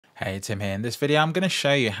Hey, Tim here. In this video, I'm going to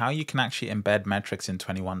show you how you can actually embed metrics in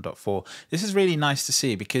 21.4. This is really nice to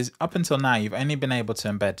see because up until now, you've only been able to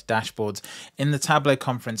embed dashboards. In the Tableau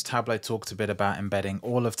conference, Tableau talked a bit about embedding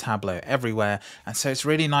all of Tableau everywhere. And so it's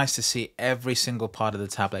really nice to see every single part of the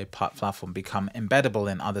Tableau platform become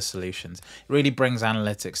embeddable in other solutions. It really brings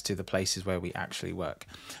analytics to the places where we actually work.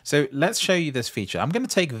 So let's show you this feature. I'm going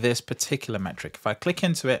to take this particular metric. If I click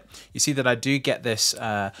into it, you see that I do get this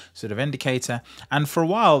sort of indicator. And for a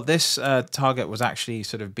while, this target was actually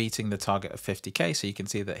sort of beating the target of 50K. So you can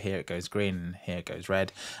see that here it goes green and here it goes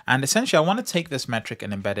red. And essentially, I want to take this metric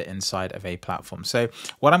and embed it inside of a platform. So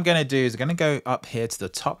what I'm going to do is I'm going to go up here to the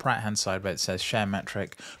top right hand side where it says share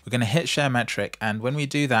metric. We're going to hit share metric. And when we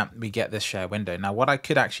do that, we get this share window. Now, what I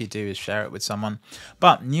could actually do is share it with someone.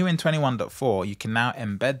 But new in 21.4, you can now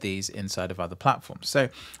embed these inside of other platforms. So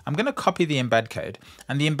I'm going to copy the embed code.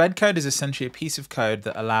 And the embed code is essentially a piece of code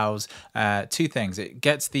that allows two things. It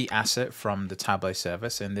gets the asset from the Tableau server.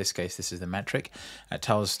 So in this case, this is the metric. It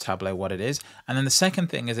tells Tableau what it is. And then the second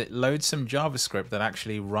thing is it loads some JavaScript that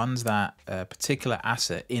actually runs that particular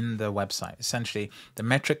asset in the website. Essentially, the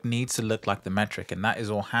metric needs to look like the metric, and that is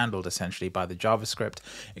all handled essentially by the JavaScript.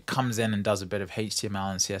 It comes in and does a bit of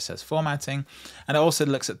HTML and CSS formatting, and it also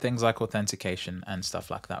looks at things like authentication and stuff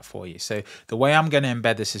like that for you. So the way I'm going to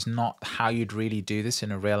embed this is not how you'd really do this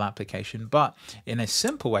in a real application, but in a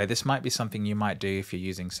simple way, this might be something you might do if you're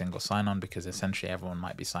using single sign-on, because essentially everyone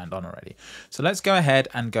might be signed on already. So let's go ahead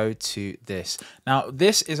and go to this. Now,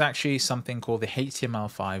 this is actually something called the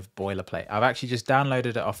Html5 Boilerplate. I've actually just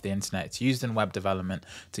downloaded it off the internet. It's used in web development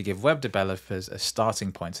to give web developers a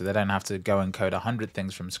starting point so they don't have to go and code 100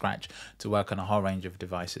 things from scratch to work on a whole range of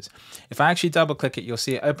devices. If I actually double click it, you'll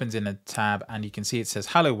see it opens in a tab and you can see it says,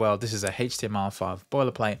 hello world, this is a Html5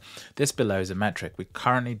 boilerplate. This below is a metric. We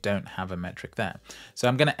currently don't have a metric there. So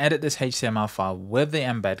I'm going to edit this HTML file with the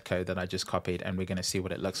embed code that I just copied, and we're going to see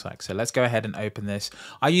what it looks like. So let's go ahead and open this.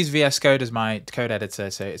 I use VS Code as my code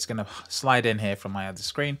editor, so it's going to slide in here from my other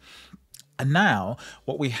screen. And now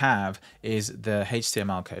what we have is the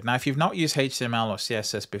HTML code. Now, if you've not used HTML or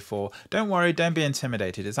CSS before, don't worry, don't be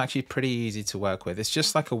intimidated. It's actually pretty easy to work with. It's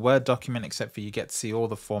just like a Word document, except for you get to see all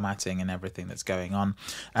the formatting and everything that's going on.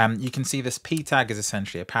 You can see this P tag is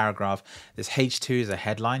essentially a paragraph. This H2 is a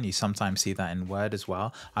headline. You sometimes see that in Word as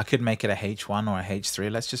well. I could make it a H1 or a H3.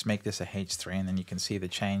 Let's just make this a H3, and then you can see the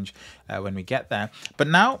change when we get there. But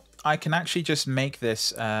now I can actually just make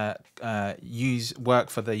this work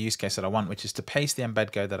for the use case that I want, which is to paste the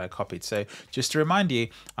embed code that I copied. So just to remind you,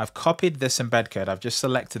 I've copied this embed code. I've just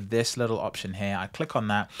selected this little option here. I click on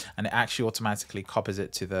that and it actually automatically copies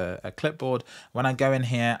it to the clipboard. When I go in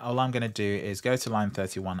here, all I'm going to do is go to line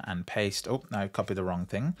 31 and paste. Oh, no, I copied the wrong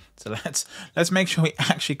thing. So let's make sure we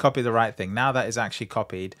actually copy the right thing. Now that is actually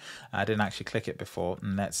copied. I didn't actually click it before.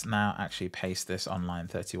 And let's now actually paste this on line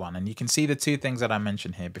 31. And you can see the two things that I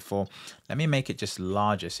mentioned here before. Let me make it just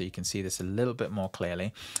larger so you can see this a little bit more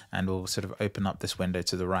clearly, and we'll sort of open up this window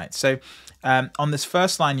to the right. So on this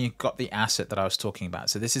first line, you've got the asset that I was talking about.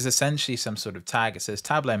 So this is essentially some sort of tag. It says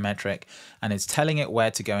Tableau metric, and it's telling it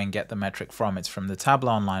where to go and get the metric from. It's from the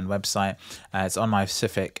Tableau online website. It's on my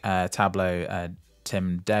specific Tableau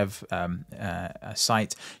Tim Dev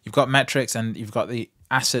site. You've got metrics and you've got the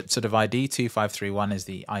asset sort of ID. 2531 is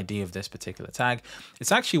the ID of this particular tag.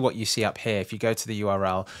 It's actually what you see up here. If you go to the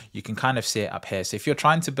URL, you can kind of see it up here. So if you're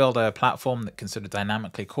trying to build a platform that can sort of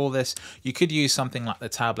dynamically call this, you could use something like the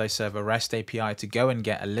Tableau Server REST API to go and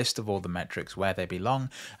get a list of all the metrics where they belong,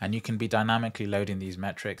 and you can be dynamically loading these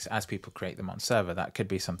metrics as people create them on server. That could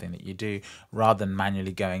be something that you do rather than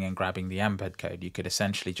manually going and grabbing the embed code. You could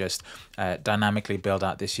essentially just dynamically build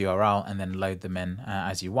out this URL and then load them in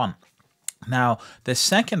as you want. Now, the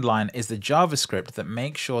second line is the JavaScript that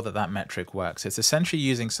makes sure that that metric works. It's essentially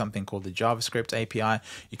using something called the JavaScript API.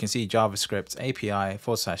 You can see JavaScript API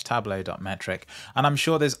 /Tableau.metric. And I'm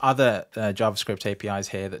sure there's other JavaScript APIs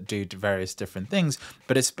here that do various different things,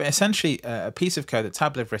 but it's essentially a piece of code that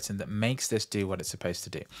Tableau have written that makes this do what it's supposed to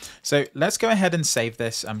do. So let's go ahead and save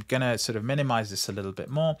this. I'm going to sort of minimize this a little bit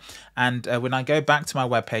more. And when I go back to my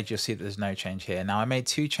web page, you'll see that there's no change here. Now, I made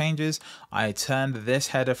two changes. I turned this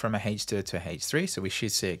header from a H2 to a H3, so we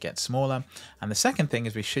should see it get smaller. And the second thing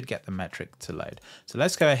is we should get the metric to load. So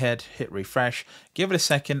let's go ahead, hit refresh, give it a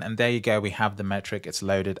second, and there you go. We have the metric. It's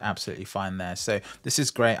loaded absolutely fine there. So this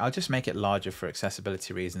is great. I'll just make it larger for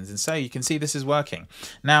accessibility reasons. And so you can see this is working.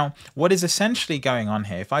 Now, what is essentially going on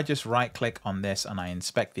here, if I just right click on this and I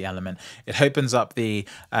inspect the element, it opens up the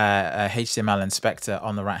HTML inspector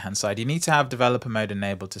on the right hand side. You need to have developer mode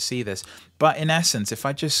enabled to see this. But in essence, if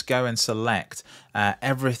I just go and select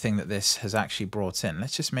everything that this has actually brought in.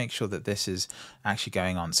 Let's just make sure that this is actually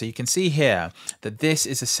going on. So you can see here that this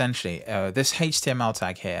is essentially, this HTML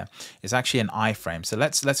tag here is actually an iframe. So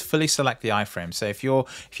let's fully select the iframe. So if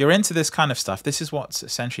you're into this kind of stuff, this is what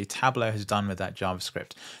essentially Tableau has done with that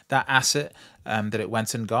JavaScript. That asset that it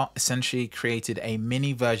went and got essentially created a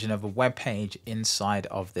mini version of a web page inside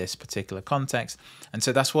of this particular context. And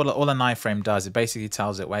so that's what all an iframe does. It basically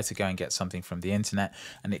tells it where to go and get something from the internet,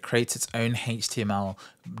 and it creates its own HTML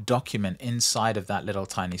document inside of that little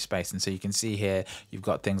tiny space. And so you can see here you've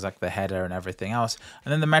got things like the header and everything else,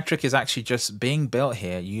 and then the metric is actually just being built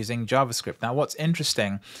here using JavaScript. Now what's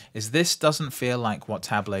interesting is this doesn't feel like what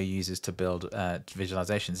Tableau uses to build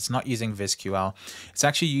visualizations. It's not using VisQL. It's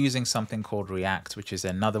actually using something called React, which is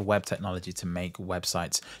another web technology to make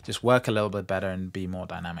websites just work a little bit better and be more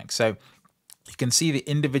dynamic. So you can see the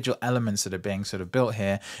individual elements that are being sort of built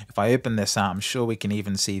here. If I open this out, I'm sure we can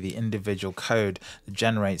even see the individual code that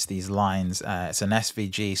generates these lines. It's an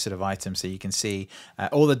SVG sort of item, so you can see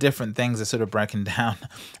all the different things are sort of broken down.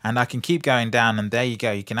 And I can keep going down, and there you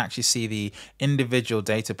go. You can actually see the individual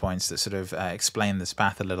data points that sort of explain this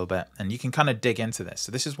path a little bit, and you can kind of dig into this.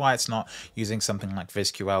 So this is why it's not using something like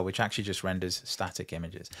VisQL, which actually just renders static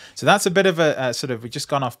images. So that's a bit of a sort of, we've just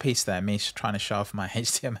gone off piece there, me trying to show off my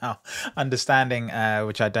HTML understanding,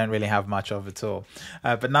 which I don't really have much of at all.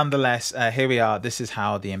 But nonetheless, here we are. This is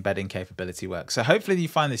how the embedding capability works. So hopefully you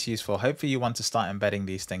find this useful. Hopefully you want to start embedding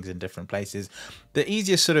these things in different places. The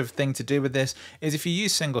easiest sort of thing to do with this is if you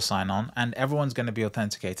use single sign-on and everyone's going to be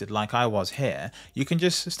authenticated like I was here, you can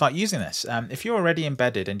just start using this. If you're already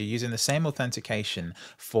embedded and you're using the same authentication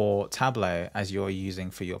for Tableau as you're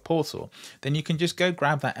using for your portal, then you can just go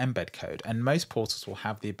grab that embed code, and most portals will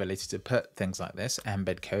have the ability to put things like this,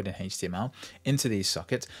 embed code in HTML, into these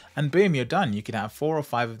sockets, and boom, you're done. You can have 4 or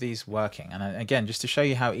 5 of these working. And again, just to show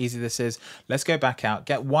you how easy this is, let's go back out,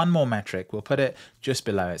 get one more metric. We'll put it just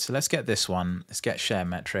below it. So let's get this one. Let's get share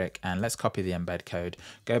metric, and let's copy the embed code.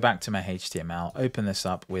 Go back to my HTML, open this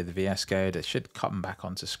up with VS Code. It should come back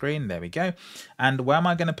onto screen. There we go. And where am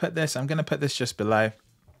I going to put this? I'm going to put this just below.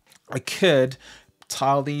 I could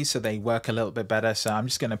tile these so they work a little bit better, so I'm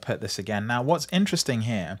just going to put this again. Now what's interesting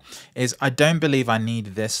here is I don't believe I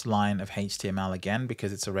need this line of HTML again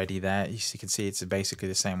because it's already there. As you can see, it's basically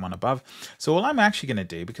the same one above. So all I'm actually going to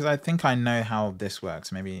do, because I think I know how this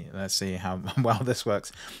works, maybe let's see how well this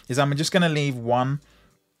works, is I'm just going to leave one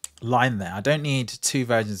line there. I don't need 2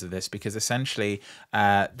 versions of this because essentially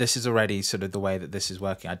this is already sort of the way that this is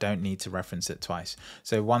working. I don't need to reference it twice.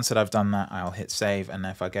 So once that I've done that, I'll hit save, and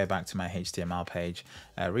if I go back to my HTML page,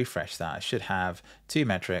 refresh that, I should have 2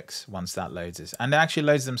 metrics once that loads it. And it actually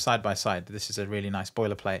loads them side by side. This is a really nice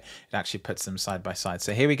boilerplate. It actually puts them side by side.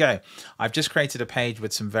 So here we go. I've just created a page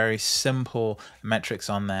with some very simple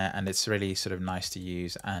metrics on there, and it's really sort of nice to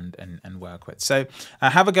use and work with. So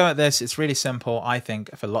have a go at this. It's really simple, I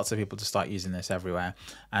think, for lots of people to start using this everywhere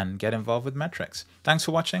and get involved with metrics. Thanks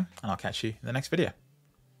for watching, and I'll catch you in the next video.